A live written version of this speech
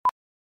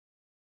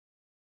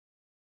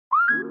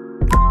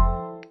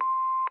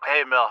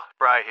Hey, Mel.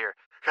 Bri here.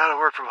 Gotta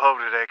work from home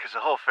today because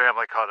the whole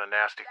family caught a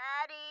nasty...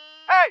 Daddy!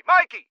 Hey,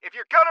 Mikey! If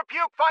you're gonna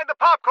puke, find the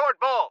popcorn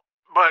bowl!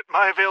 But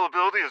my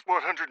availability is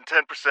 110%.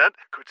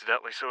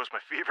 Coincidentally, so is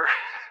my fever.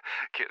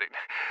 Kidding.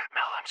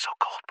 Mel, I'm so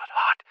cold but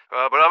hot.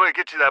 But I'm gonna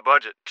get you that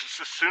budget just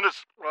as soon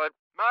as...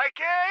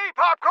 Mikey!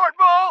 Popcorn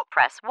bowl!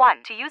 Press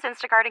 1 to use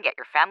Instacart and get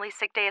your family's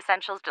sick day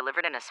essentials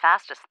delivered in as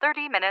fast as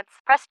 30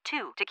 minutes. Press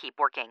 2 to keep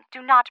working.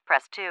 Do not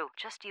press 2.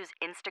 Just use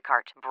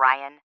Instacart,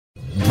 Brian.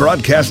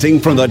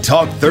 Broadcasting from the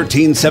Talk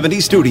 1370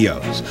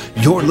 studios,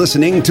 you're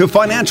listening to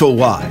Financial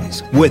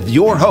Wise with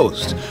your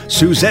hosts,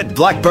 Suzette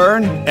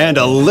Blackburn and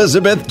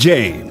Elizabeth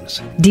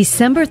James.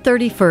 December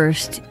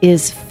 31st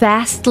is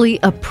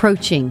fastly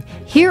approaching.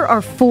 Here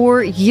are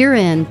 4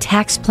 year-end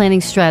tax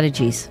planning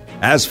strategies.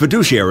 As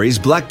fiduciaries,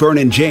 Blackburn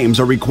and James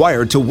are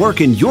required to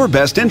work in your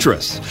best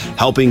interests,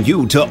 helping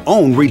you to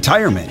own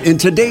retirement in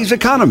today's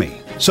economy.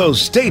 So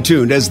stay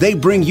tuned as they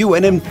bring you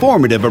an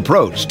informative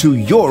approach to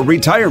your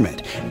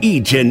retirement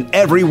each and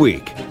every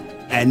week.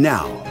 And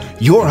now,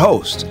 your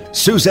hosts,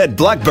 Suzette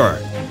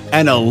Blackburn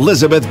and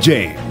Elizabeth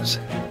James.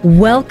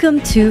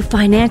 Welcome to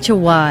Financial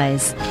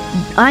Wise.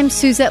 I'm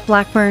Suzette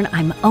Blackburn.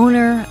 I'm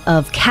owner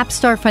of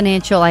Capstar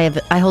Financial.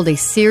 I hold a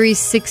Series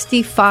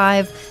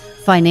 65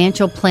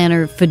 financial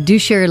planner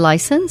fiduciary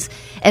license.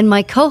 And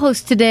my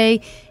co-host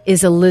today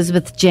is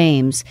Elizabeth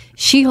James.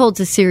 She holds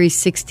a Series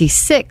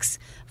 66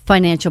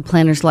 financial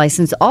planner's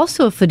license,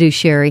 also a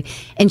fiduciary,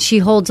 and she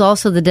holds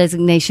also the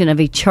designation of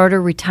a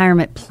charter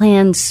retirement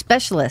plan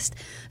specialist.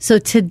 So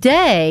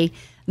today,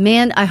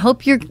 man, I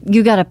hope you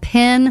got a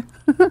pen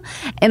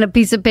and a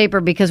piece of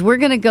paper because we're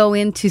going to go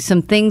into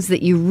some things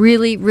that you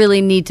really,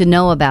 really need to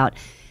know about.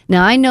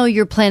 Now, I know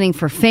you're planning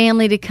for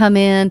family to come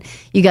in.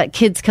 You got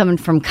kids coming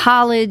from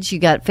college. You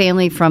got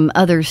family from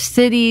other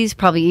cities,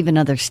 probably even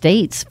other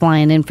states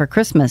flying in for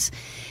Christmas.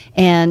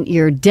 And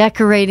you're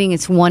decorating.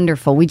 It's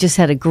wonderful. We just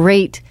had a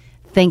great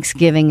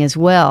Thanksgiving as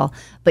well.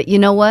 But you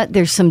know what?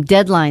 There's some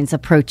deadlines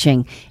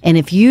approaching. And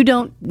if you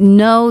don't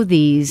know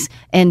these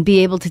and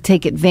be able to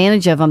take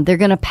advantage of them, they're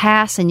going to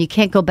pass and you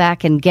can't go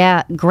back and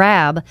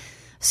grab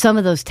some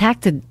of those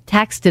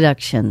tax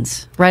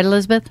deductions. Right,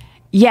 Elizabeth?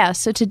 Yeah,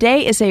 so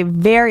today is a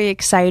very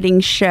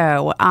exciting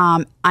show.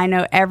 I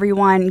know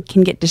everyone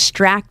can get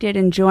distracted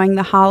enjoying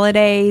the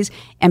holidays,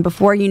 and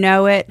before you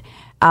know it,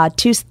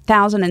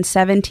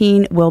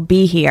 2017 will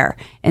be here.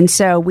 And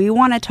so we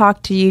want to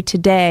talk to you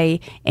today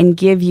and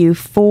give you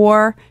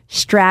 4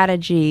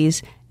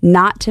 strategies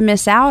not to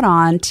miss out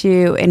on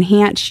to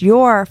enhance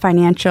your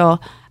financial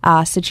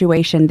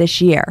situation this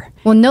year.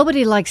 Well,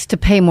 nobody likes to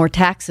pay more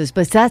taxes,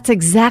 but that's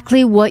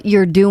exactly what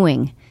you're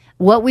doing.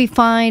 What we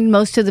find,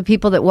 most of the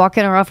people that walk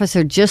in our office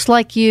are just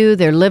like you.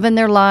 They're living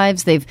their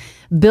lives. They've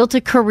built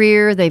a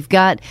career. They've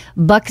got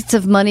buckets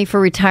of money for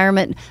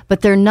retirement,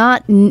 but they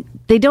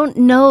don't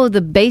know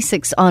the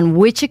basics on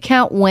which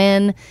account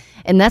when.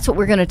 And that's what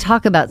we're going to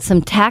talk about,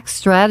 some tax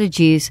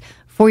strategies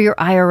for your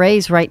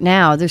IRAs right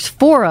now. There's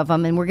 4 of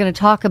them, and we're going to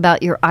talk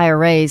about your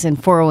IRAs and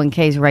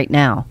 401ks right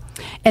now.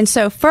 And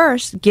so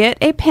first, get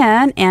a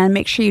pen and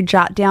make sure you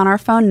jot down our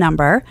phone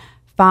number,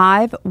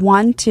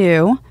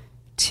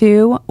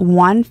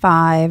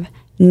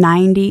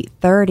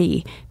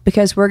 512-215-9030,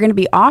 because we're going to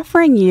be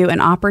offering you an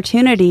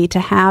opportunity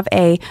to have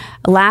a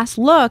last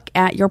look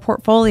at your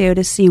portfolio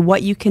to see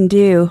what you can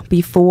do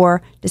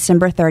before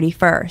December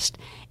 31st.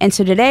 And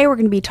so today we're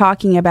going to be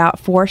talking about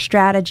 4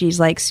 strategies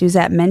like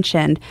Suzette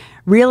mentioned,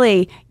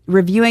 really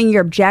reviewing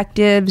your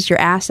objectives, your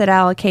asset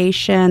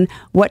allocation,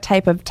 what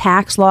type of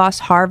tax loss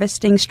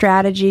harvesting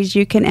strategies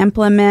you can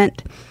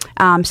implement.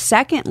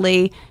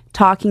 Secondly,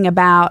 talking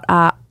about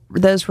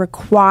those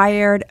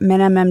required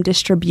minimum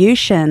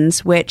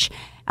distributions, which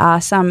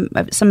some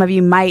of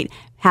you might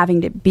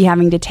be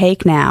having to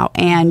take now,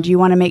 and you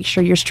want to make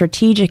sure you're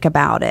strategic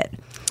about it.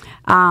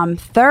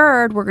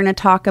 Third, we're going to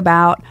talk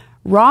about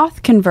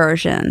Roth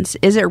conversions.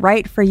 Is it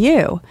right for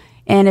you?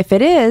 And if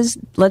it is,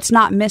 let's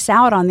not miss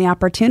out on the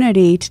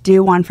opportunity to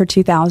do one for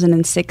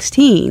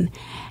 2016.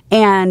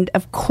 And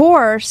of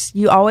course,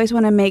 you always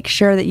want to make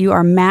sure that you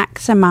are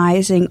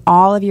maximizing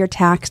all of your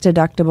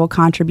tax-deductible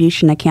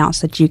contribution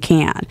accounts that you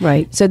can.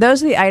 Right. So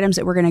those are the items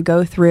that we're going to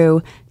go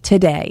through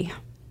today.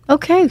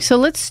 Okay, so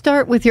let's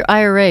start with your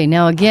IRA.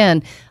 Now,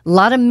 again, a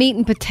lot of meat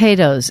and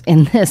potatoes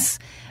in this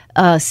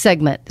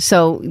segment.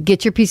 So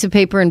get your piece of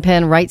paper and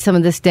pen, write some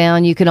of this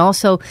down. You can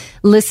also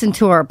listen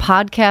to our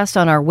podcast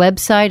on our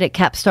website at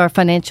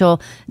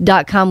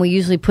capstarfinancial.com. We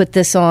usually put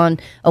this on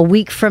a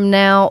week from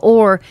now,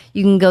 or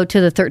you can go to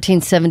the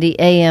 1370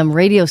 AM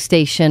radio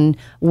station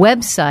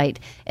website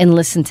and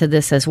listen to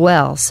this as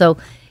well. So,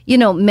 you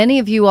know, many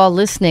of you all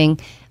listening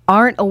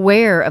aren't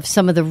aware of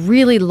some of the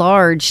really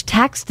large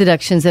tax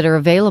deductions that are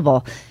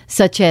available,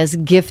 such as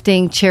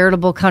gifting,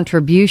 charitable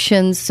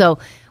contributions. So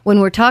when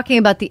we're talking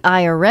about the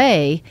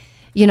IRA,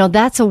 you know,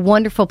 that's a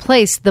wonderful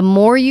place. The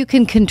more you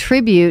can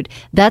contribute,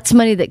 that's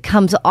money that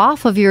comes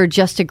off of your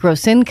adjusted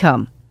gross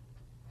income.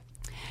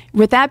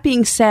 With that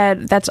being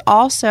said, that's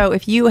also,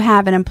 if you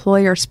have an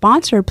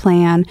employer-sponsored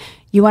plan,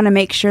 you want to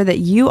make sure that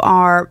you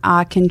are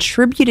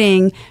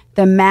contributing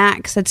the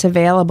max that's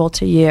available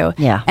to you.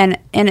 Yeah. And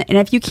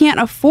if you can't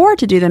afford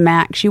to do the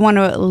max, you want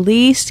to at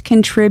least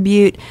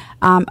contribute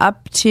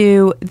up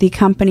to the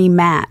company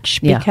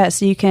match,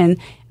 because you can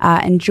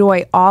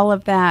enjoy all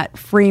of that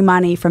free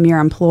money from your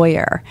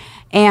employer.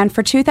 And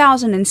for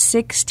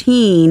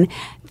 2016,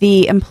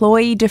 the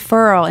employee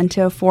deferral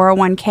into a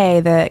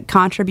 401k, the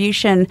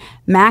contribution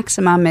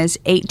maximum is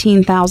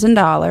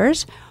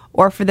 $18,000.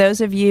 Or for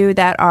those of you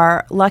that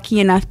are lucky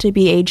enough to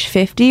be age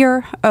 50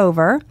 or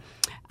over,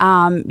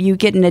 you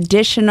get an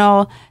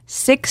additional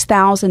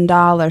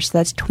 $6,000. So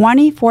that's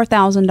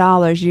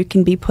 $24,000 you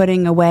can be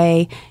putting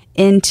away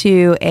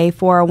into a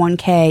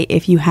 401k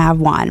if you have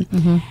one.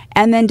 Mm-hmm.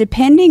 And then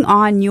depending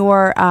on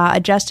your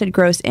adjusted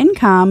gross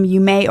income,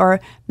 you may or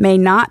may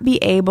not be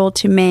able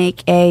to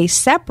make a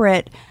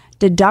separate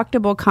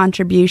deductible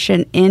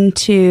contribution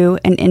into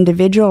an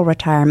individual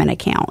retirement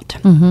account.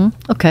 Mm-hmm.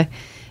 Okay.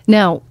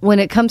 Now, when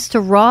it comes to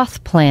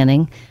Roth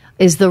planning,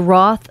 is the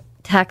Roth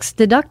tax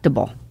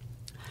deductible?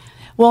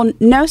 Well,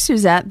 no,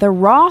 Suzette. The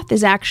Roth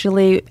is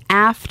actually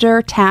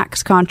after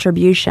tax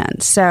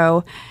contributions.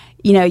 So,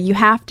 you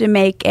have to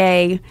make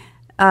a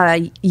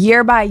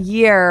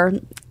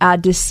year-by-year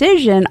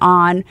decision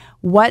on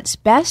what's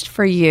best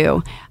for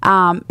you.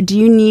 Do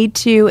you need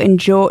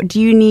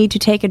to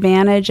take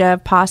advantage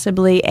of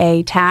possibly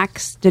a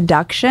tax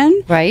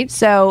deduction? Right.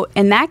 So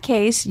in that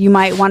case, you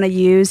might want to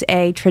use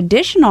a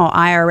traditional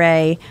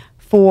IRA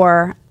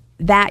for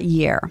that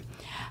year.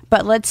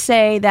 But let's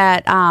say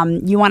that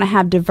you want to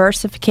have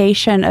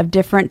diversification of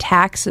different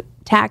tax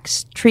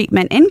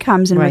treatment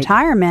incomes in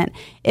retirement.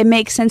 It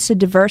makes sense to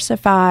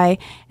diversify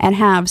and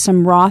have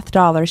some Roth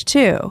dollars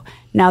too.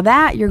 Now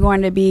that you're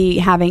going to be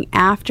having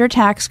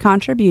after-tax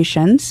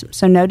contributions,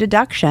 so no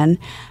deduction,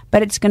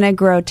 but it's going to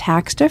grow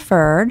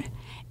tax-deferred,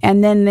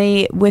 and then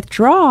the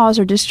withdrawals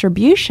or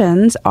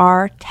distributions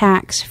are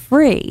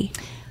tax-free.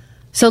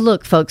 So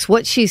look, folks,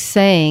 what she's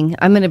saying,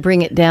 I'm going to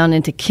bring it down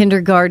into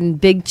kindergarten,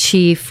 Big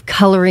Chief,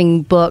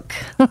 coloring book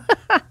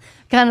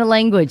kind of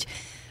language.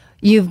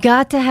 You've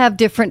got to have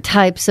different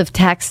types of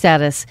tax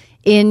status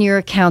in your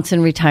accounts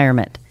in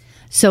retirement.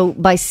 So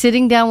by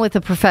sitting down with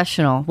a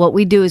professional, what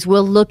we do is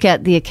we'll look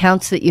at the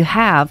accounts that you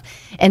have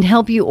and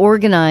help you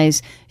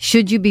organize.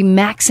 Should you be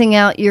maxing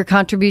out your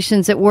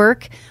contributions at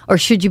work, or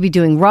should you be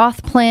doing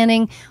Roth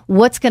planning?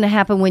 What's going to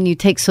happen when you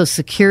take Social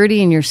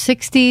Security in your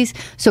 60s?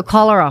 So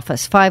call our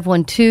office,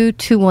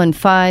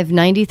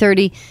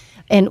 512-215-9030.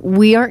 And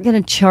we aren't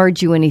going to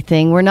charge you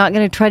anything. We're not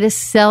going to try to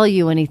sell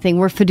you anything.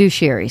 We're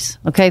fiduciaries.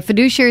 Okay?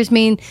 Fiduciaries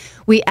mean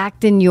we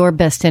act in your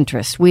best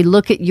interest. We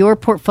look at your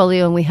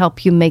portfolio and we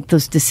help you make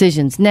those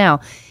decisions. Now,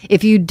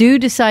 if you do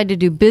decide to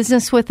do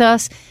business with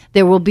us,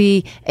 there will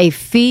be a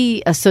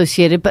fee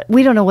associated, but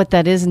we don't know what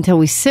that is until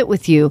we sit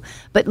with you.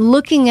 But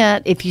looking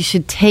at if you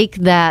should take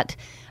that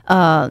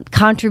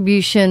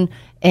contribution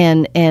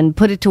and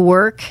put it to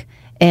work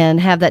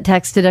and have that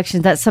tax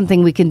deduction, that's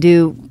something we can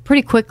do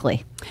pretty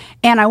quickly.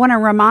 And I want to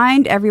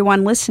remind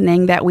everyone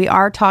listening that we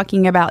are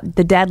talking about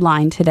the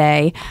deadline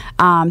today,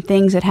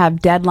 things that have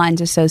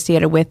deadlines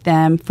associated with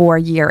them for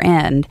year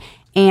end.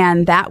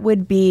 And that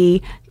would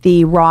be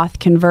the Roth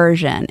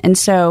conversion. And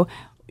so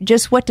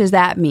just what does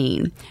that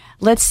mean?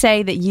 Let's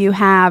say that you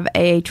have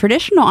a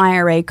traditional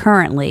IRA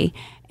currently,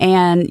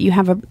 and you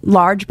have a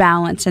large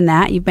balance in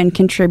that. You've been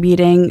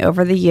contributing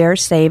over the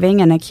years,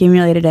 saving, and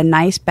accumulated a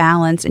nice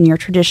balance in your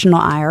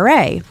traditional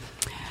IRA.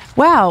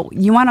 Well,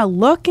 you want to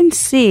look and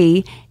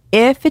see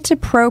if it's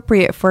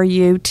appropriate for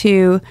you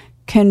to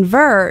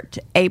convert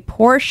a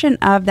portion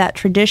of that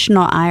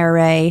traditional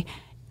IRA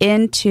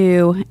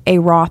into a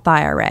Roth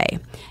IRA.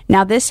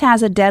 Now, this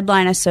has a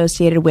deadline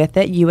associated with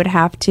it. You would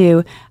have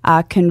to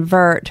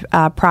convert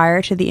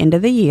prior to the end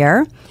of the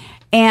year.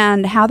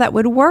 And how that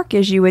would work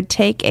is you would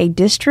take a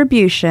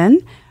distribution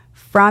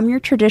from your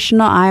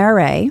traditional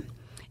IRA.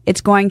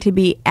 It's going to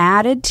be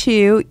added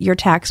to your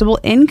taxable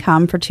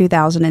income for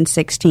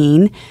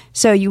 2016.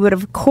 So you would,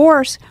 of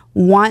course,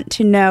 want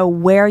to know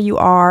where you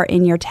are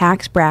in your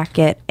tax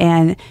bracket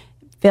and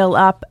fill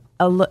up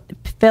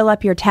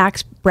your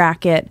tax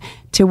bracket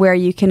to where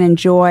you can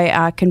enjoy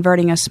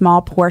converting a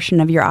small portion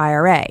of your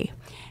IRA.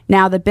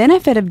 Now, the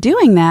benefit of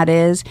doing that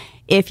is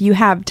if you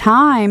have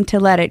time to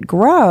let it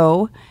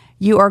grow,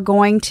 you are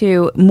going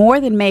to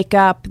more than make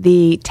up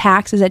the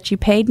taxes that you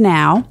paid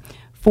now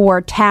for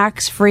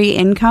tax-free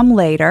income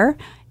later.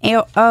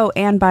 Oh,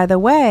 and by the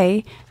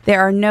way,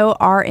 there are no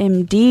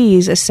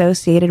RMDs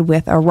associated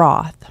with a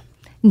Roth.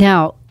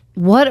 Now,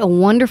 what a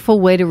wonderful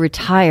way to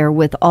retire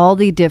with all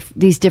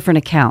these different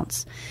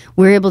accounts.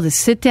 We're able to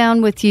sit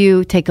down with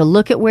you, take a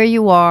look at where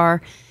you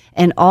are,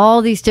 and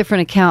all these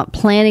different account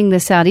planning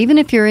this out. Even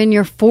if you're in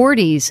your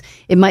 40s,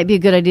 it might be a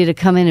good idea to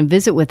come in and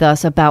visit with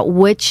us about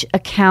which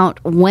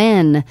account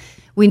when.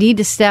 We need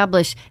to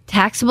establish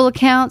taxable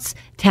accounts,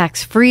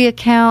 tax-free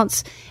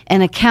accounts,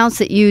 and accounts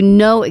that you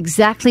know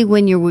exactly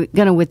when you're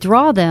going to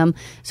withdraw them,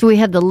 so we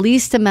have the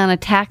least amount of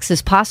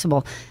taxes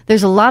possible.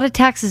 There's a lot of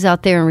taxes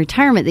out there in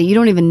retirement that you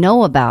don't even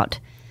know about.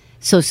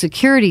 Social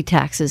Security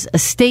taxes,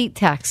 estate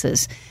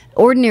taxes,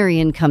 ordinary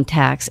income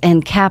tax,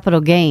 and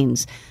capital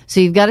gains. So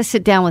you've got to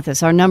sit down with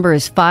us. Our number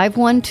is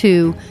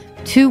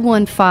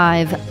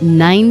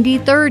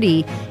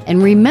 512-215-9030.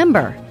 And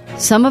remember,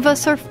 some of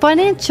us are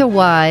financial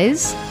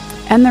wise,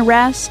 and the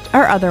rest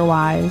are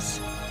otherwise.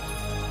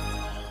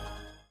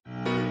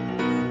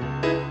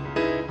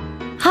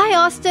 Hi,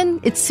 Austin.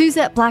 It's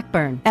Suzette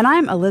Blackburn. And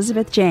I'm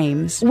Elizabeth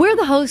James. We're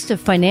the host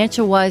of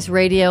Financial Wise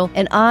Radio,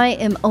 and I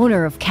am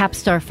owner of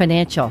Capstar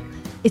Financial.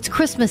 It's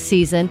Christmas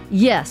season,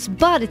 yes,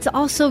 but it's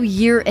also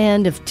year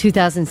end of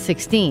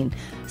 2016.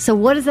 So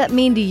what does that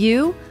mean to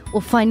you?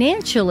 Well,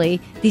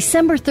 financially,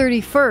 December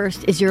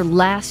 31st is your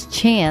last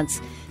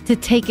chance to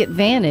take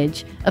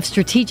advantage of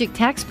strategic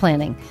tax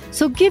planning.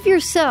 So give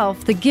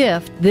yourself the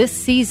gift this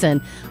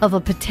season of a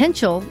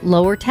potential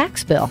lower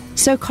tax bill.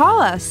 So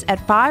call us at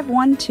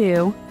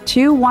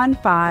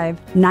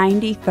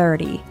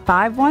 512-215-9030,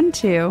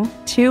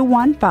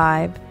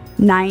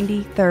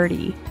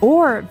 512-215-9030,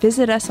 or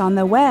visit us on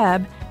the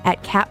web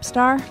at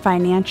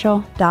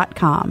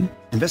capstarfinancial.com.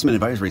 Investment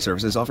advisory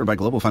services offered by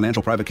Global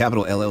Financial Private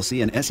Capital,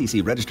 LLC, and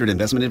SEC Registered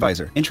Investment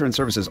Advisor. Insurance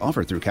services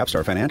offered through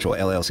Capstar Financial,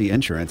 LLC.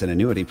 Insurance and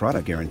annuity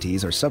product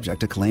guarantees are subject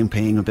to claim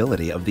paying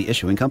ability of the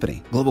issuing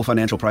company. Global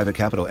Financial Private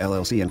Capital,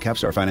 LLC, and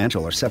Capstar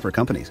Financial are separate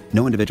companies.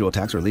 No individual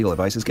tax or legal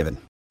advice is given.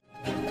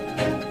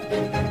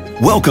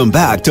 Welcome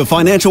back to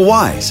Financial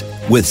Wise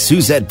with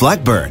Suzette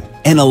Blackburn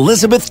and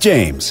Elizabeth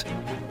James.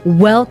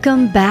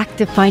 Welcome back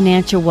to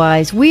Financial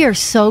Wise. We are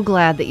so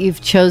glad that you've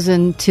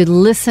chosen to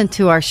listen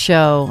to our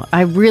show.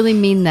 I really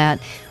mean that.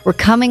 We're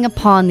coming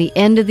upon the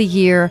end of the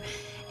year,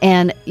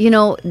 and, you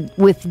know,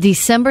 with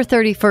December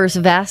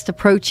 31st fast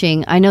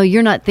approaching, I know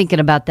you're not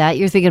thinking about that.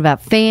 You're thinking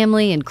about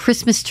family and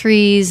Christmas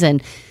trees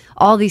and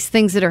all these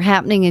things that are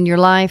happening in your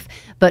life.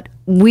 But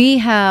we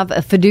have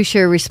a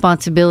fiduciary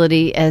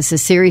responsibility as a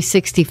Series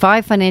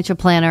 65 financial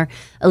planner.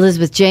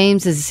 Elizabeth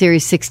James is a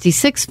Series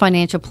 66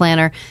 financial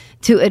planner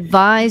to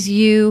advise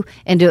you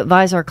and to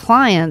advise our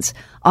clients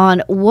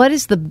on what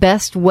is the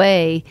best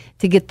way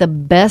to get the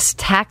best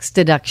tax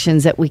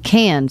deductions that we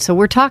can. So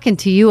we're talking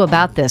to you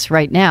about this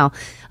right now.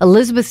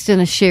 Elizabeth's going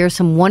to share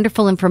some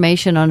wonderful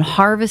information on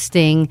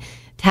harvesting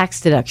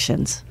tax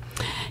deductions.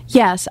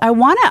 Yes, I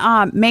want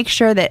to make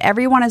sure that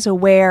everyone is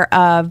aware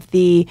of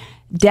the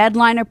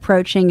deadline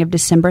approaching of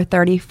December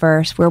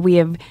 31st, where we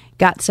have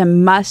got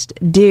some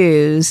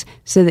must-dos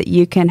so that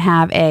you can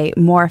have a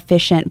more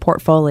efficient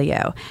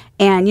portfolio.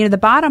 And, you know, the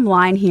bottom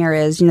line here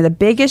is, you know, the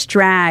biggest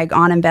drag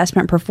on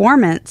investment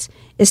performance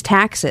is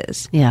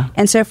taxes. Yeah.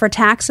 And so for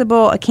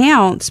taxable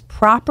accounts,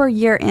 proper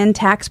year-end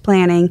tax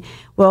planning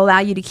will allow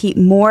you to keep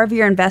more of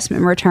your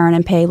investment return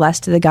and pay less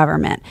to the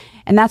government.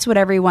 And that's what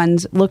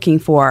everyone's looking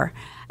for.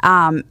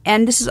 And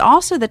this is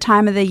also the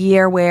time of the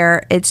year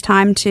where it's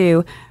time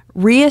to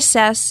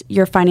reassess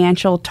your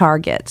financial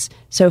targets.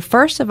 So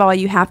first of all,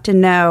 you have to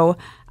know,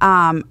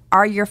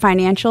 are your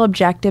financial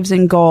objectives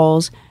and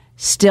goals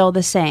still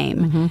the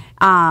same?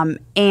 Mm-hmm.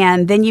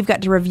 And then you've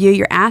got to review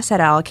your asset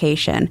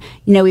allocation.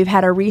 You know, we've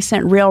had a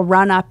recent real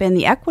run-up in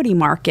the equity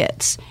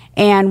markets.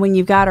 And when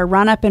you've got a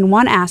run-up in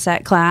one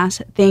asset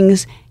class,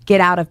 things get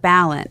out of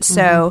balance.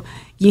 Mm-hmm. So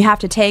you have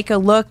to take a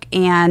look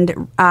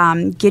and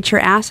get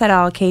your asset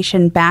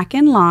allocation back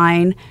in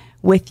line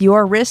with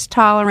your risk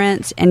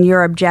tolerance and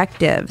your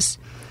objectives.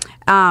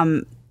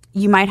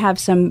 You might have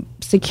some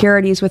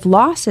securities with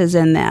losses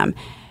in them.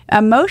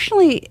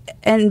 Emotionally,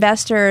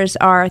 investors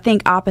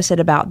think opposite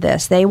about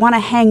this. They want to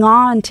hang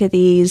on to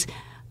these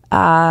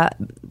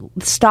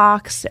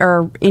stocks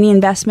or any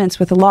investments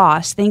with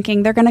loss,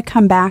 thinking they're going to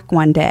come back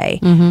one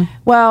day. Mm-hmm.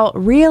 Well,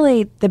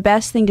 really, the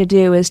best thing to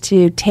do is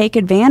to take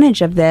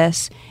advantage of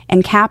this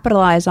and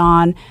capitalize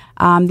on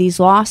these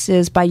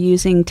losses by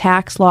using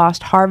tax loss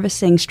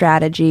harvesting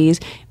strategies,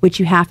 which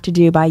you have to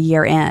do by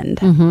year end.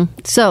 Mm-hmm.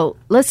 So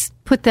let's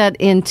put that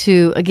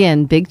into,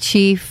 again, Big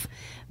Chief,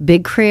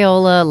 Big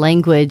Crayola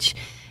language.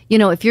 You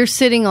know, if you're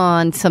sitting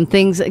on some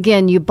things,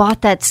 again, you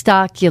bought that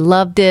stock, you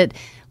loved it,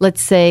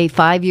 let's say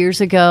 5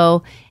 years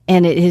ago,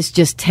 and it has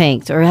just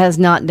tanked or has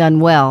not done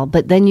well.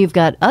 But then you've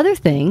got other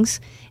things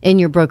in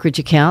your brokerage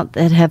account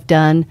that have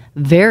done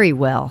very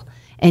well.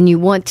 And you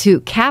want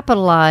to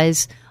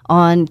capitalize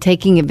on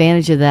taking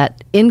advantage of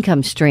that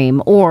income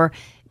stream, or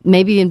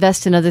maybe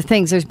invest in other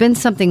things. There's been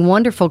something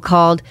wonderful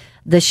called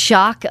the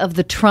shock of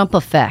the Trump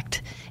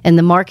effect, and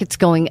the market's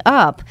going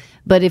up.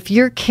 But if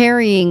you're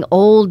carrying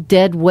old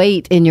dead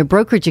weight in your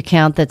brokerage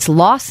account that's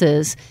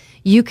losses,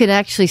 you can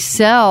actually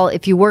sell.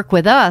 If you work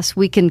with us,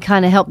 we can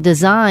kind of help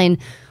design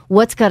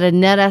what's got a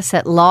net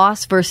asset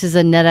loss versus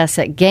a net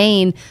asset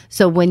gain.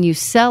 So when you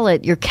sell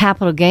it, your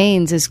capital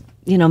gains is,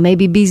 you know,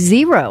 maybe be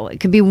zero. It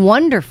could be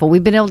wonderful.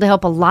 We've been able to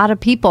help a lot of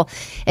people,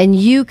 and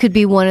you could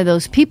be one of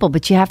those people,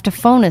 but you have to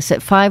phone us at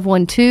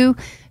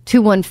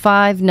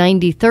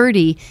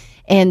 512-215-9030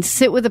 and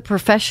sit with a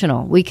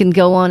professional. We can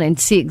go on and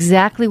see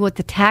exactly what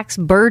the tax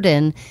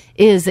burden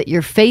is that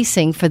you're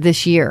facing for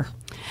this year.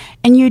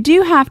 And you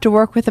do have to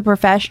work with a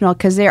professional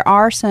because there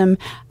are some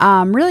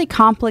really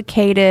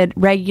complicated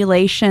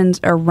regulations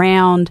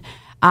around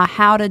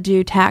how to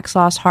do tax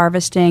loss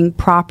harvesting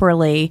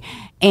properly.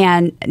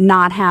 and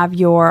not have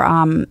your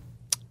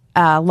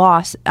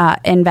loss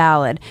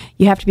invalid.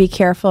 You have to be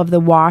careful of the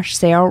wash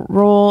sale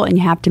rule, and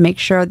you have to make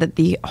sure that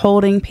the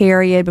holding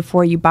period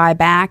before you buy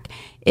back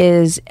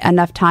is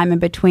enough time in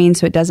between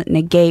so it doesn't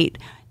negate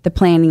the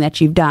planning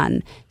that you've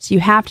done. So you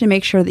have to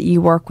make sure that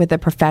you work with a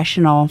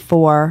professional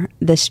for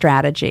this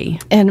strategy.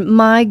 And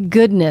my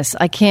goodness,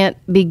 I can't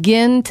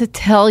begin to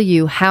tell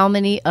you how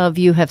many of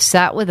you have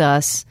sat with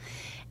us,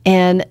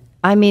 and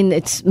I mean,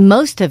 it's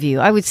most of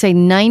you. I would say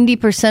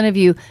 90% of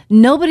you,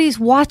 nobody's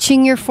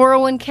watching your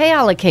 401k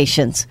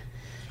allocations.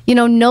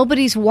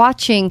 Nobody's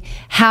watching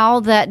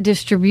how that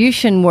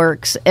distribution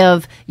works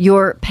of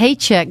your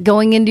paycheck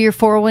going into your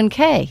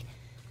 401k.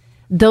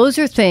 Those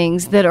are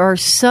things that are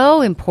so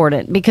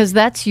important because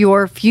that's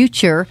your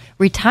future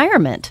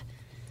retirement.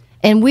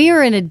 And we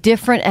are in a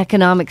different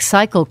economic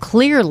cycle,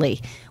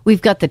 clearly.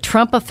 We've got the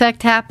Trump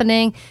effect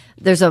happening.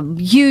 There's a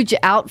huge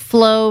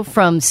outflow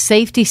from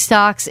safety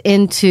stocks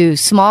into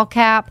small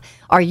cap.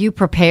 Are you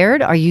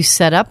prepared? Are you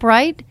set up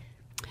right?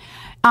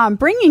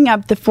 Bringing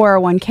up the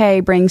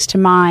 401k brings to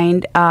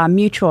mind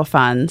mutual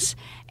funds.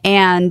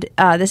 And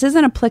this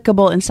isn't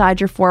applicable inside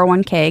your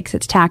 401k because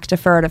it's tax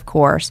deferred, of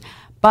course.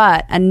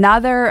 But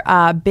another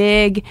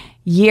big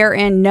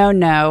year-end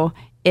no-no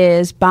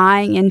is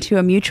buying into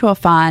a mutual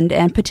fund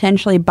and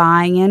potentially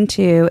buying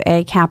into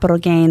a capital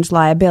gains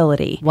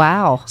liability.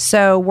 Wow.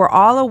 So we're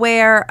all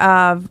aware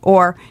of,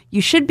 or you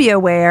should be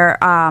aware,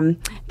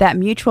 that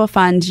mutual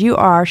funds, you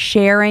are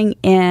sharing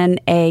in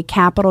a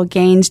capital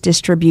gains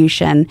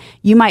distribution.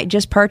 You might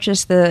just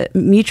purchase the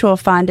mutual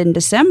fund in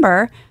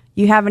December.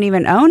 You haven't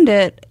even owned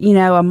it,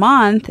 a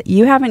month.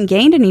 You haven't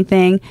gained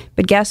anything.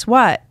 But guess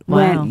what? Wow.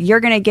 When you're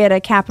going to get a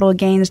capital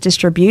gains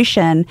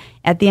distribution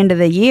at the end of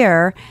the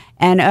year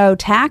and owe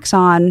tax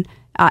on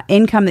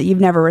income that you've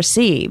never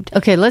received.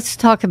 Okay, let's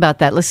talk about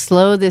that. Let's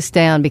slow this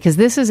down because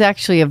this is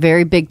actually a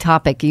very big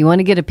topic. You want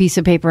to get a piece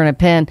of paper and a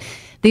pen.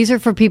 These are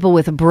for people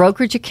with a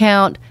brokerage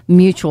account,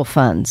 mutual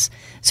funds.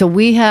 So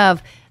we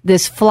have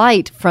this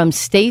flight from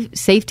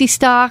safety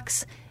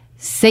stocks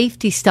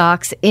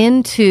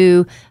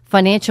into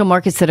financial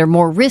markets that are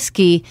more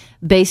risky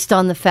based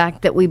on the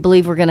fact that we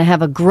believe we're going to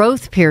have a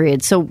growth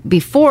period. So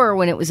before,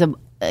 when it was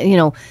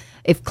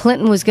if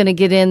Clinton was going to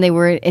get in, they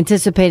were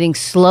anticipating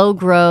slow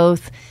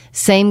growth,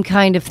 same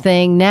kind of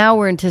thing. Now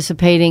we're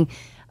anticipating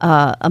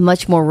a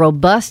much more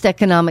robust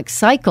economic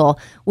cycle,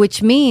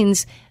 which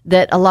means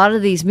that a lot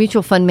of these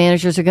mutual fund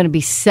managers are going to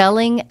be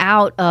selling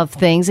out of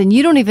things, and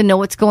you don't even know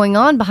what's going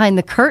on behind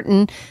the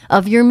curtain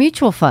of your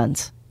mutual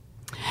funds.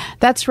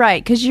 That's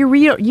right, because you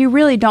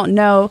really don't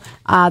know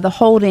the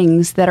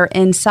holdings that are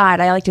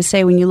inside. I like to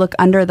say when you look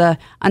under the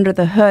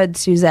hood,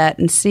 Suzette,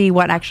 and see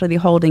what actually the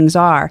holdings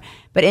are.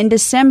 But in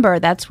December,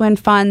 that's when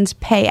funds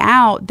pay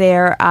out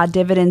their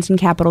dividends and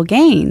capital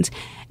gains.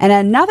 And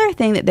another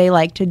thing that they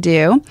like to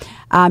do,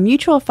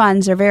 mutual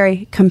funds are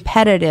very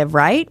competitive,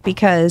 right?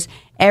 Because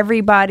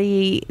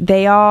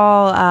they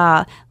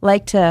all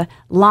like to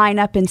line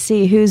up and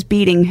see who's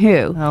beating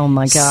who. Oh,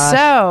 my gosh.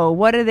 So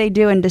what do they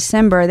do in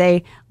December?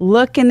 They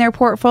look in their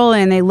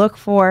portfolio and they look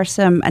for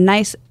a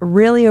nice,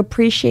 really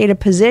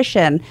appreciated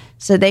position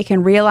so they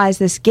can realize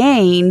this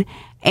gain.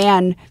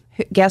 And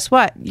guess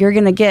what? You're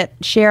going to get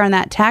share on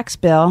that tax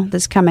bill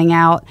that's coming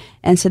out.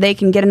 And so they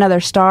can get another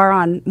star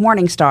on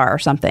Morningstar or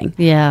something.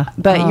 Yeah.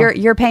 But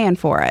you're paying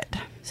for it.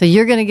 So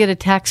you're going to get a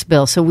tax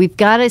bill. So we've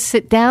got to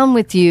sit down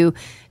with you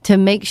to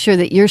make sure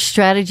that your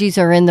strategies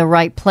are in the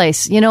right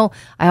place. I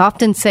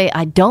often say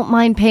I don't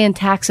mind paying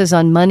taxes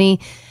on money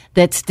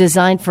that's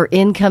designed for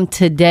income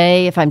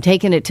today if I'm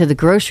taking it to the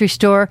grocery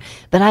store,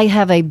 but I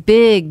have a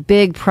big,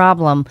 big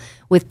problem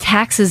with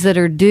taxes that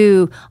are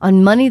due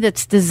on money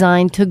that's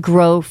designed to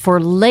grow for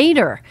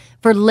later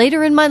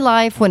in my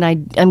life when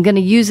I'm going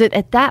to use it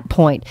at that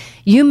point.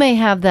 You may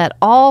have that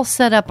all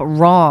set up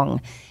wrong,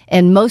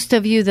 and most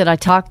of you that I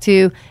talk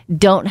to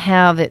don't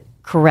have it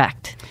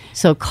correct.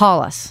 So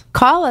call us.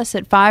 Call us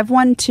at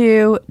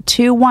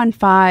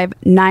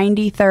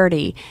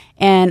 512-215-9030.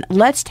 And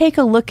let's take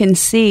a look and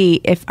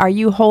see are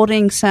you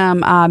holding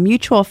some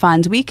mutual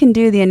funds. We can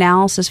do the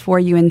analysis for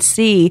you and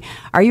see,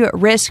 are you at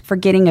risk for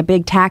getting a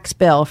big tax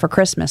bill for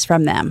Christmas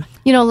from them?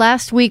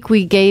 Last week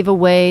we gave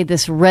away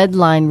this red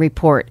line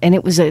report, and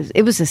it was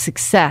a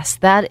success.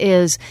 That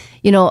is,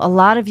 a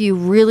lot of you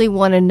really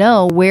want to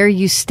know where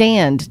you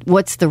stand.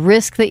 What's the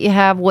risk that you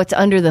have? What's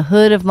under the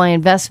hood of my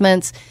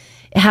investments?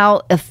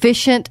 How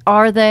efficient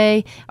are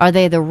they? Are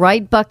they the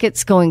right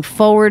buckets going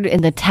forward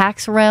in the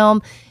tax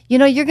realm?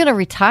 You're going to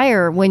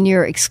retire when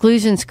your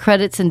exclusions,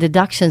 credits, and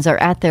deductions are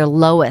at their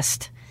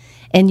lowest.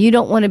 And you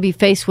don't want to be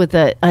faced with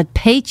a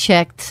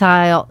paycheck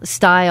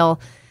style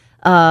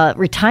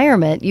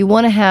retirement. You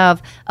want to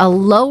have a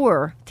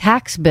lower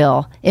tax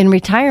bill in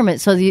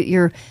retirement so that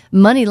your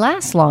money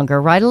lasts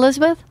longer. Right,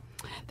 Elizabeth?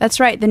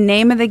 That's right. The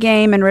name of the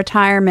game in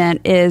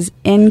retirement is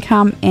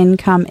income,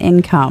 income,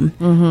 income.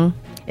 Mm-hmm.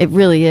 It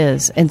really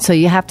is. And so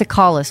you have to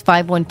call us,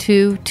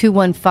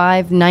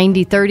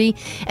 512-215-9030.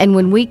 And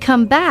when we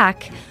come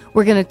back,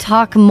 we're going to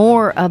talk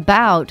more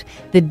about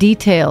the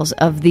details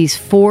of these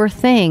 4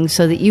 things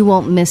so that you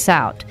won't miss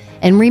out.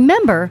 And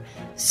remember,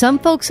 some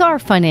folks are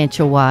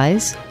financial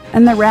wise,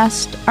 and the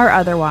rest are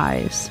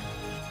otherwise.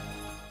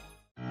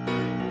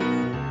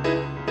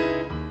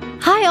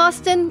 Hi,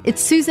 Austin.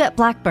 It's Suzette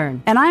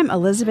Blackburn. And I'm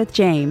Elizabeth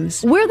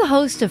James. We're the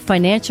host of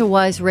Financial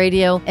Wise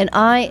Radio, and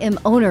I am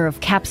owner of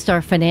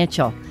Capstar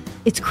Financial.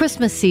 It's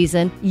Christmas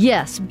season,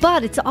 yes,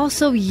 but it's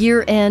also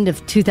year end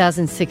of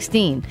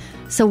 2016.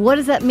 So what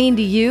does that mean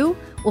to you?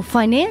 Well,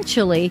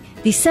 financially,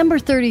 December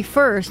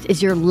 31st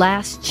is your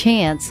last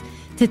chance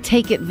to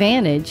take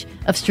advantage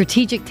of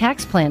strategic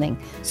tax planning.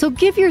 So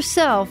give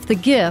yourself the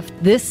gift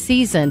this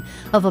season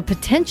of a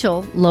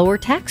potential lower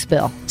tax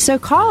bill. So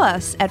call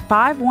us at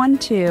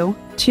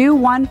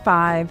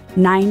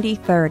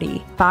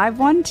 512-215-9030,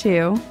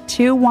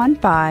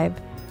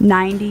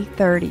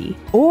 512-215-9030,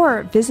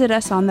 or visit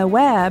us on the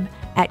web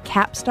at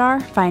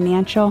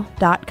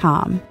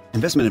capstarfinancial.com.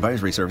 Investment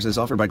advisory services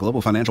offered by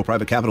Global Financial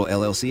Private Capital,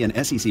 LLC,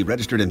 and SEC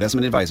Registered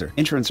Investment Advisor.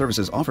 Insurance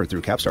services offered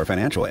through Capstar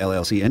Financial,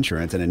 LLC.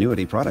 Insurance and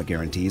annuity product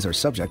guarantees are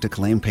subject to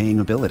claim paying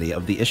ability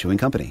of the issuing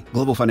company.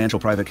 Global Financial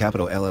Private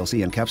Capital,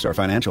 LLC, and Capstar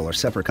Financial are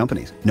separate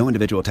companies. No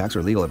individual tax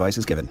or legal advice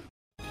is given.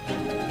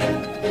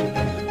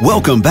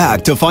 Welcome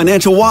back to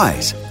Financial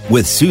Wise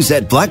with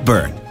Suzette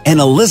Blackburn and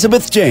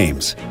Elizabeth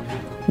James.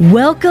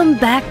 Welcome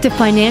back to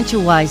Financial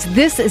Wise.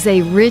 This is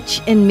a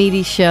rich and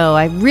meaty show.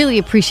 I really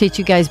appreciate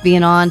you guys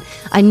being on.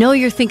 I know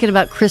you're thinking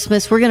about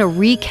Christmas. We're going to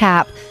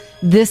recap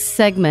this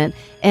segment.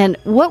 And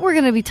what we're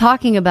going to be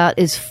talking about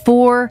is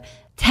 4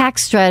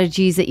 tax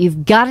strategies that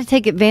you've got to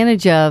take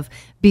advantage of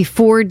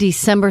before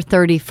December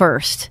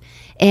 31st.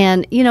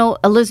 And, you know,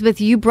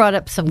 Elizabeth, you brought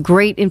up some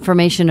great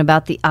information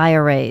about the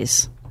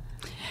IRAs.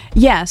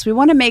 Yes, we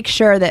want to make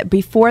sure that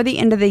before the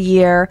end of the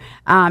year,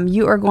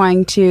 you are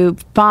going to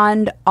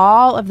fund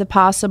all of the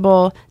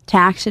possible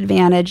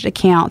tax-advantaged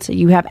accounts that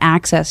you have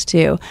access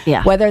to,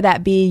 whether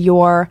that be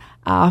your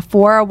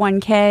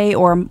 401k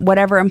or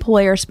whatever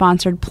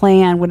employer-sponsored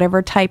plan,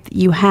 whatever type that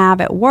you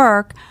have at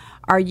work.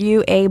 Are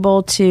you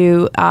able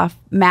to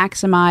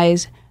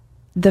maximize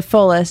the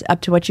fullest up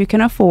to what you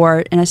can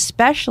afford, and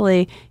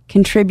especially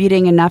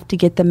contributing enough to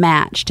get the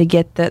match, to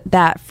get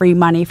that free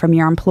money from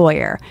your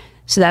employer?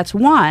 So that's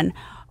one.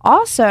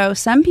 Also,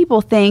 some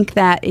people think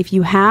that if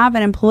you have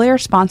an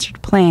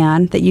employer-sponsored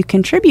plan that you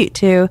contribute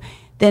to,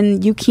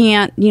 then you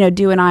can't,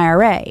 do an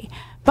IRA.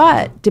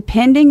 But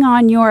depending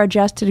on your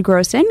adjusted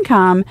gross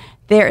income,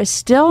 there is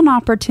still an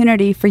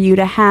opportunity for you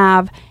to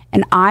have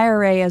an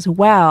IRA as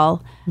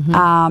well,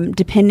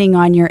 depending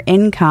on your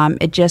income.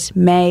 It just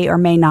may or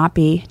may not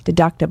be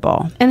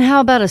deductible. And how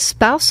about a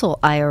spousal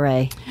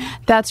IRA?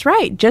 That's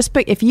right.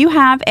 If you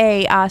have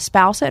a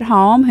spouse at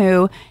home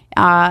who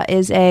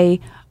is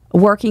a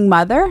working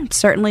mother,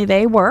 certainly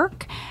they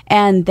work,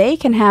 and they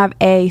can have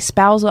a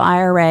spousal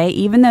IRA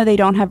even though they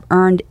don't have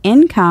earned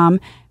income.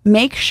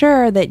 Make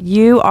sure that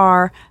you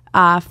are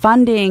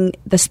funding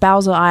the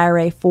spousal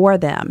IRA for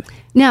them.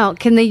 Now,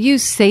 can they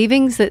use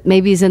savings that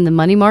maybe is in the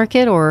money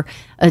market or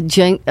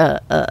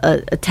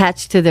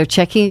attached to their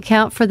checking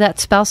account for that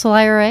spousal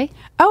IRA?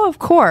 Oh, of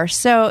course.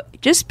 So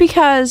just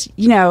because,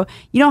 you don't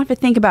have to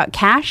think about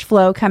cash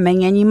flow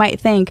coming in, you might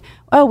think,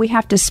 oh, we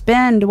have to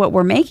spend what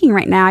we're making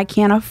right now. I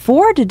can't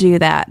afford to do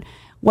that.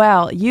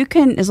 Well, you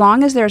can, as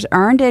long as there's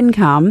earned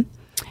income,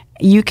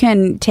 you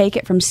can take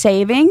it from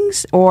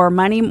savings or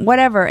money,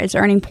 whatever. It's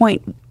earning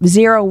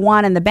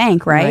 0.01 in the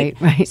bank, right?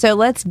 Right. So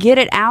let's get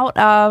it out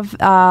of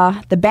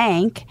the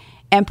bank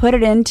and put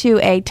it into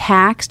a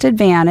taxed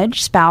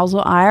advantage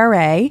spousal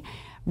IRA,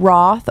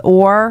 Roth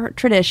or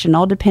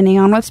traditional, depending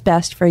on what's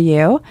best for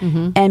you,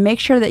 and make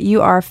sure that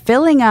you are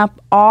filling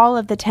up all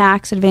of the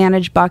tax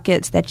advantage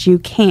buckets that you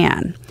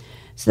can.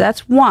 So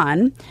that's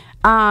one.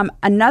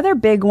 Another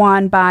big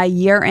one by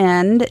year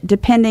end,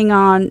 depending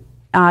on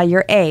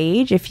your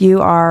age, if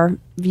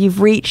you've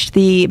reached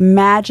the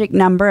magic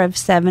number of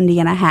 70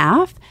 and a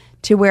half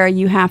to where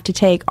you have to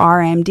take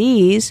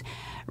RMDs,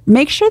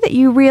 make sure that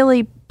you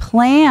really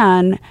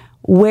plan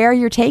where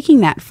you're taking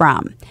that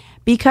from,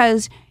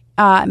 because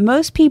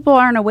most people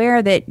aren't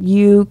aware that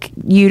you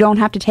don't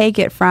have to take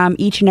it from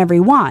each and every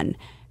one.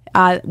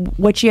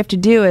 What you have to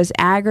do is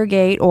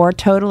aggregate or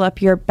total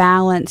up your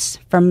balance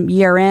from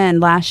year end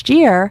last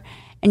year,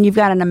 and you've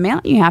got an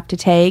amount you have to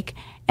take,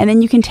 and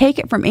then you can take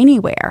it from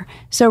anywhere.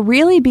 So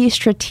really be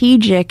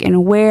strategic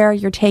in where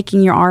you're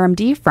taking your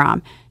RMD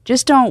from.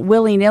 Just don't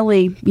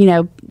willy-nilly,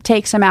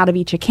 take some out of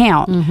each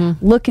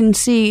account. Look and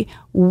see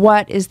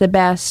what is the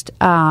best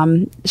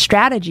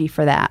strategy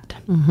for that.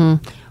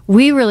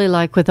 We really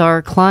like with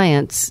our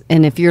clients,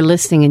 and if you're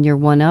listening and you're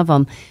one of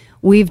them,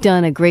 we've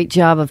done a great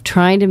job of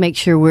trying to make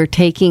sure we're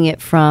taking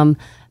it from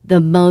the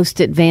most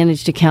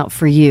advantaged account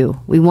for you.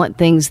 We want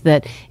things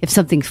that if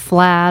something's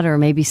flat or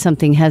maybe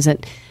something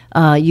hasn't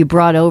you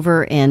brought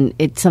over and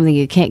it's something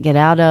you can't get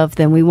out of,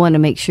 then we want to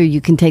make sure you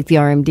can take the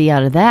RMD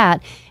out of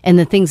that. And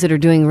the things that are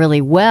doing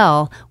really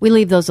well, we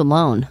leave those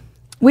alone.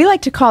 We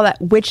like to call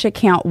that which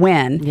account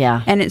when.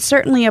 Yeah. And it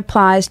certainly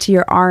applies to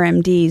your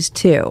RMDs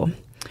too.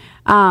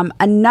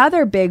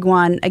 Another big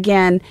one,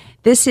 again,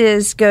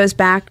 goes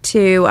back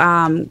to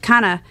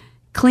kind of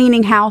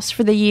cleaning house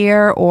for the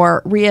year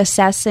or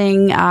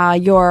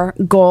reassessing your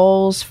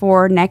goals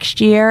for next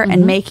year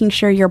and making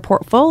sure your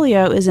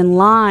portfolio is in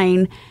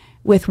line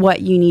with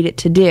what you need it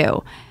to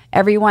do.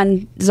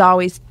 Everyone is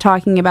always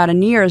talking about a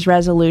New Year's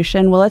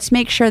resolution. Well, let's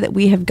make sure that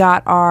we have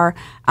got our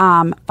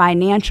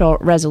financial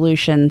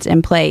resolutions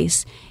in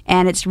place.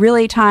 And it's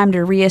really time to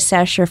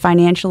reassess your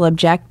financial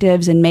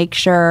objectives and make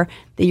sure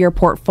that your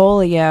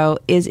portfolio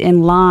is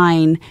in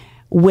line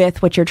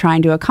with what you're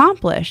trying to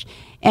accomplish.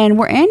 And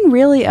we're in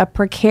really a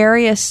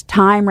precarious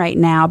time right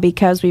now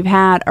because we've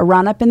had a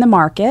run-up in the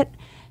market,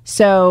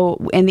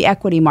 so in the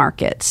equity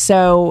markets.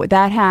 So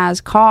that has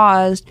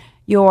caused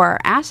your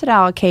asset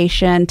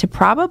allocation to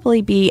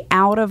probably be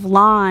out of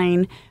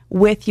line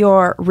with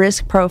your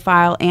risk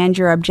profile and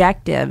your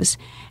objectives.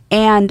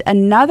 And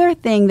another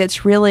thing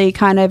that's really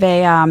kind of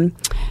an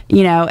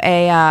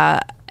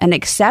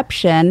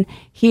exception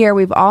here,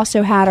 we've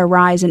also had a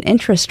rise in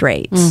interest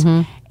rates.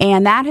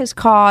 And that has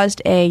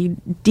caused a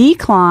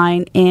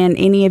decline in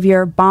any of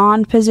your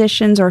bond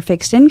positions or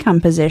fixed income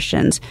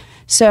positions.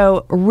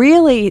 So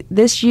really,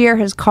 this year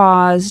has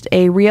caused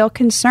a real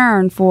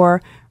concern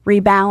for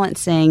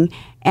rebalancing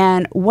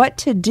and what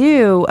to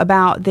do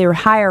about their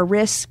higher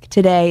risk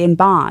today in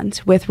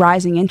bonds with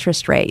rising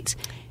interest rates.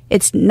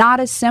 It's not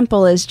as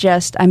simple as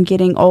just I'm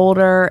getting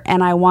older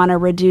and I want to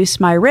reduce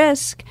my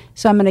risk,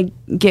 so I'm going to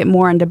get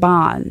more into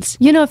bonds.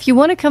 You know, if you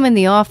want to come in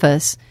the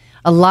office,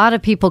 a lot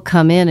of people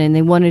come in and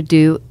they want to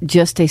do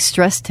just a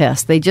stress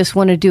test. They just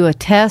want to do a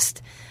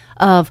test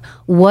of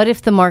what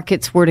if the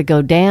markets were to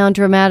go down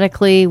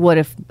dramatically? What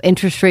if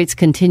interest rates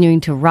continuing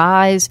to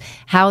rise?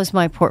 How is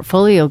my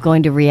portfolio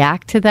going to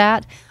react to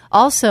that?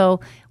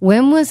 Also,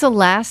 when was the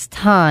last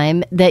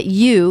time that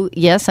you,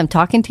 yes, I'm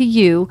talking to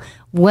you,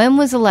 when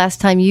was the last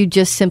time you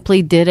just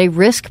simply did a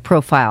risk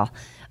profile,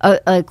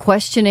 a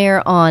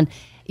questionnaire on,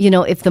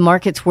 if the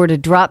markets were to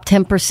drop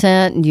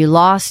 10% and you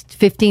lost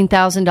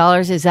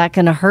 $15,000, is that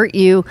going to hurt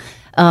you?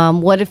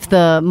 What if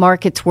the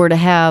markets were to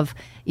have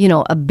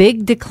a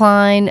big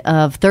decline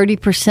of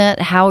 30%,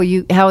 how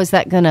is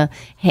that going to,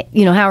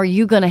 how are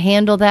you going to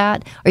handle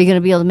that? Are you going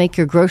to be able to make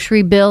your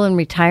grocery bill in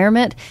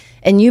retirement?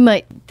 And you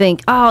might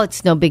think, oh,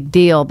 it's no big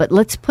deal, but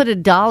let's put a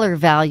dollar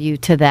value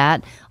to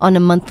that on a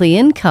monthly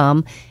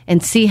income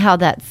and see how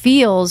that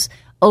feels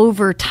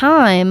over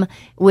time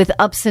with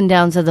ups and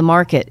downs of the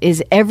market.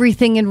 Is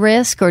everything in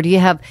risk, or do you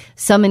have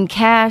some in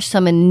cash,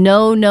 some in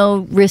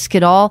no risk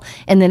at all,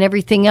 and then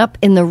everything up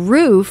in the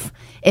roof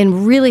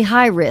in really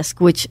high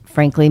risk, which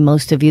frankly,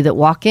 most of you that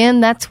walk in,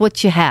 that's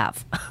what you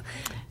have.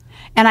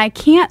 And I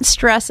can't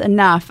stress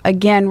enough,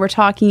 again, we're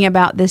talking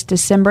about this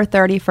December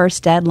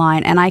 31st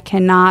deadline, and I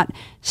cannot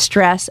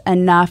stress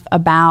enough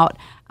about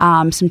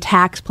some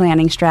tax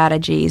planning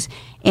strategies.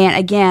 And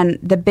again,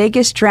 the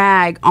biggest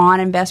drag on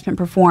investment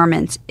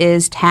performance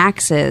is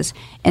taxes.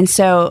 And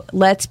so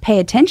let's pay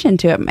attention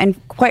to it.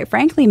 And quite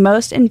frankly,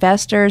 most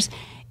investors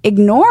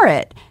ignore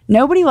it.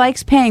 Nobody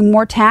likes paying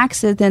more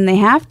taxes than they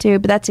have to,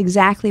 but that's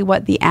exactly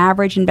what the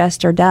average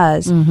investor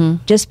does,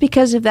 just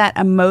because of that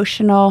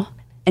emotional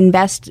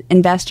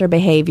investor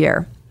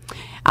behavior.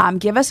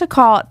 Give us a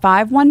call at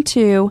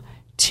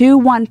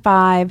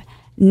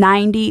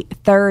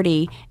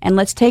 512-215-9030, and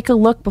let's take a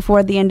look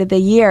before the end of the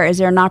year. Is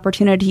there an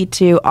opportunity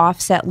to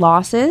offset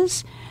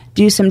losses,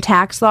 do some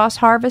tax loss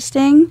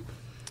harvesting?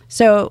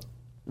 So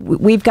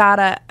we've got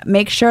to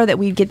make sure that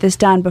we get this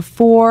done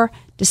before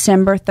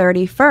December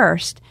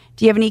 31st.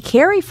 Do you have any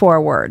carry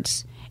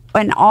forwards?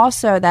 And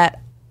also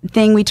that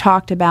thing we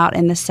talked about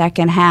in the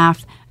second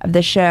half of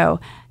the show,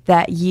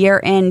 that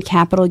year-end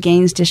capital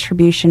gains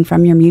distribution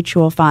from your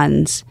mutual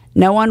funds.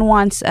 No one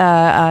wants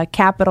a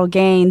capital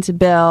gains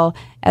bill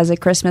as a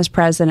Christmas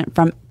present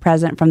from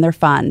their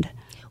fund.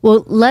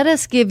 Well, let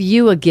us give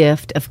you a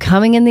gift of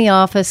coming in the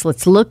office.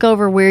 Let's look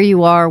over where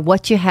you are,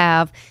 what you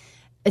have.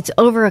 It's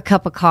over a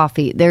cup of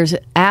coffee. There's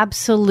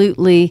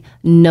absolutely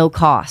no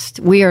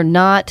cost. We are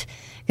not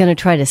going to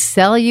try to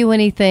sell you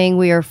anything.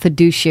 We are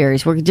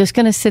fiduciaries. We're just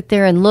going to sit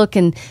there and look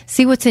and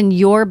see what's in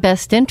your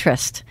best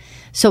interest.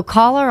 So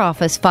call our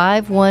office,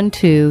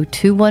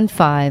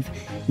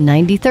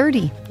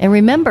 512-215-9030. And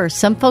remember,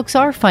 some folks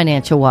are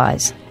financial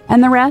wise,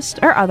 and the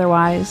rest are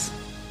otherwise.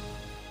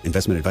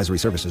 Investment advisory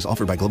services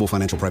offered by Global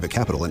Financial Private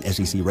Capital, an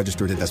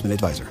SEC-registered investment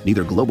advisor.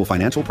 Neither Global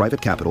Financial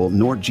Private Capital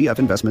nor GF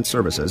Investment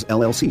Services,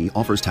 LLC,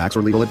 offers tax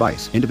or legal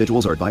advice.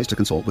 Individuals are advised to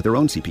consult with their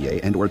own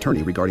CPA and or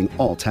attorney regarding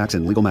all tax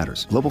and legal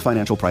matters. Global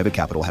Financial Private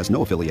Capital has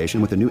no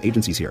affiliation with the new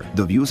agencies here.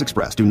 The views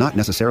expressed do not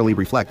necessarily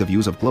reflect the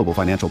views of Global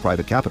Financial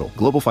Private Capital.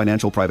 Global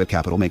Financial Private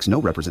Capital makes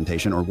no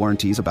representation or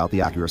warranties about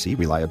the accuracy,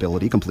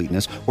 reliability,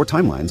 completeness, or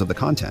timelines of the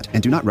content,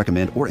 and do not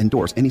recommend or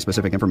endorse any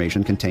specific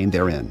information contained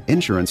therein.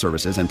 Insurance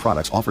services and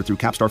products offered through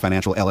Capstar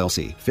Financial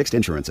LLC. Fixed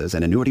insurances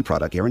and annuity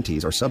product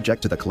guarantees are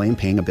subject to the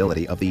claim-paying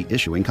ability of the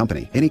issuing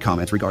company. Any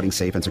comments regarding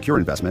safe and secure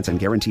investments and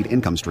guaranteed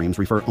income streams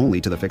refer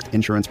only to the fixed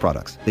insurance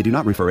products. They do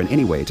not refer in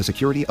any way to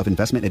security of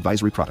investment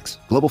advisory products.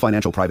 Global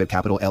Financial Private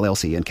Capital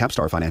LLC and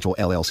Capstar Financial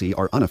LLC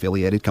are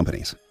unaffiliated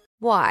companies.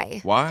 Why?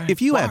 Why? If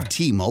you have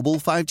T-Mobile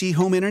 5G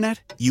home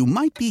internet, you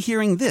might be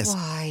hearing this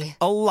Why?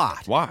 a lot.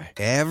 Why?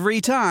 Every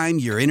time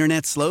your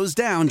internet slows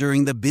down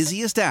during the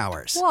busiest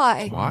hours.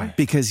 Why? Why?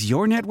 Because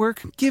your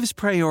network gives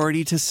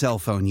priority to cell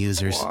phone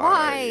users.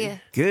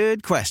 Why?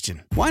 Good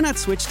question. Why not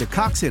switch to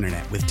Cox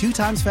Internet with 2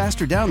 times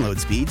faster download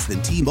speeds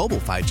than T-Mobile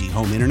 5G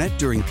home internet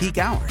during peak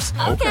hours?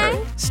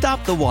 Okay.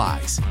 Stop the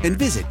whys and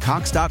visit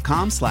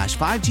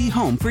cox.com/5G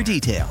home for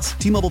details.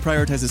 T-Mobile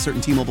prioritizes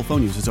certain T-Mobile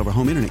phone users over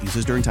home internet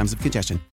users during times of congestion.